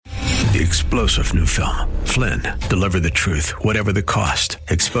The explosive new film, Flynn, Deliver the Truth, Whatever the Cost,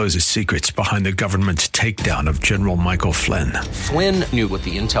 exposes secrets behind the government's takedown of General Michael Flynn. Flynn knew what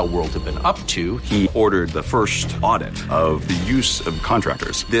the intel world had been up to. He ordered the first audit of the use of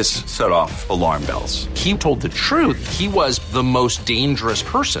contractors. This set off alarm bells. He told the truth. He was the most dangerous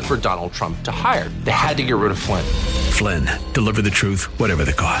person for Donald Trump to hire. They had to get rid of Flynn. Flynn, Deliver the Truth, Whatever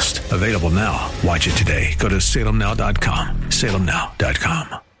the Cost. Available now. Watch it today. Go to salemnow.com.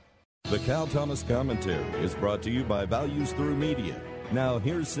 salemnow.com. The Cal Thomas Commentary is brought to you by Values Through Media. Now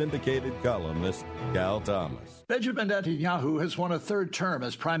here's syndicated columnist Cal Thomas. Benjamin Netanyahu has won a third term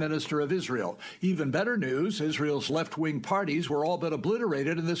as Prime Minister of Israel. Even better news, Israel's left-wing parties were all but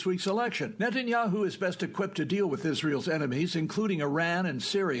obliterated in this week's election. Netanyahu is best equipped to deal with Israel's enemies, including Iran and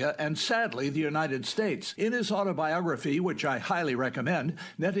Syria, and sadly, the United States. In his autobiography, which I highly recommend,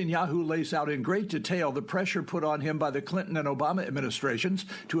 Netanyahu lays out in great detail the pressure put on him by the Clinton and Obama administrations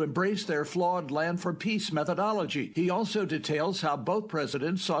to embrace their flawed land for peace methodology. He also details how both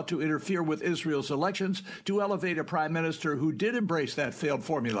presidents sought to interfere with Israel's elections to elevate a prime minister who did embrace that failed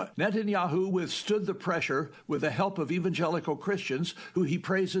formula. Netanyahu withstood the pressure with the help of evangelical Christians, who he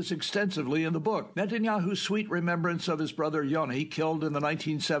praises extensively in the book. Netanyahu's sweet remembrance of his brother Yoni, killed in the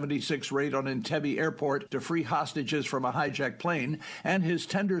 1976 raid on Entebbe Airport to free hostages from a hijacked plane, and his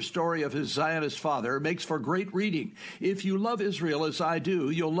tender story of his Zionist father makes for great reading. If you love Israel as I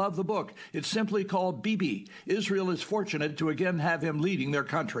do, you'll love the book. It's simply called Bibi. Israel is fortunate to again have him leading their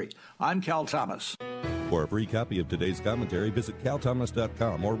country. I'm Cal Thomas. For a free copy of today's commentary, visit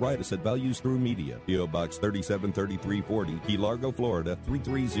calthomas.com or write us at Values Through Media, P.O. Box 373340, Key Largo, Florida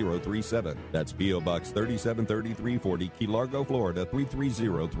 33037. That's P.O. Box 373340, Key Largo, Florida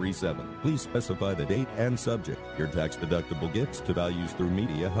 33037. Please specify the date and subject. Your tax-deductible gifts to Values Through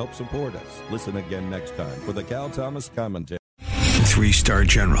Media help support us. Listen again next time for the Cal Thomas Commentary. Three-star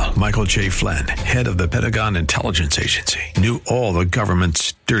General Michael J. Flynn, head of the Pentagon Intelligence Agency, knew all the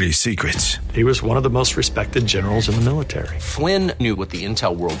government's dirty secrets. He was one of the most respected generals in the military. Flynn knew what the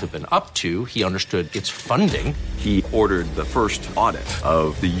intel world had been up to. He understood its funding. He ordered the first audit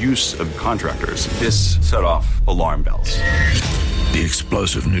of the use of contractors. This set off alarm bells. The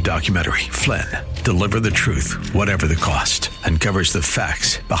explosive new documentary, Flynn, Deliver the Truth, Whatever the Cost, uncovers the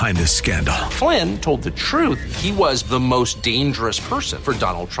facts behind this scandal. Flynn told the truth. He was the most dangerous person for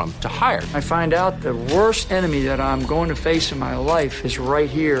Donald Trump to hire. I find out the worst enemy that I'm going to face in my life is right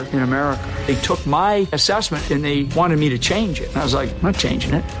here in America. They took my assessment and they wanted me to change it. And I was like, I'm not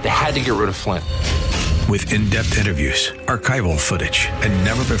changing it. They had to get rid of Flynn. With in-depth interviews, archival footage, and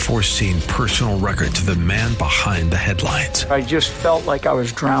never-before-seen personal records of the man behind the headlines. I just felt like I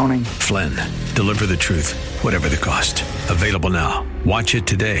was drowning. Flynn, Deliver the Truth, Whatever the Cost. Available now. Watch it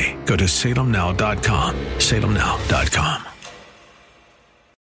today. Go to salemnow.com. salemnow.com.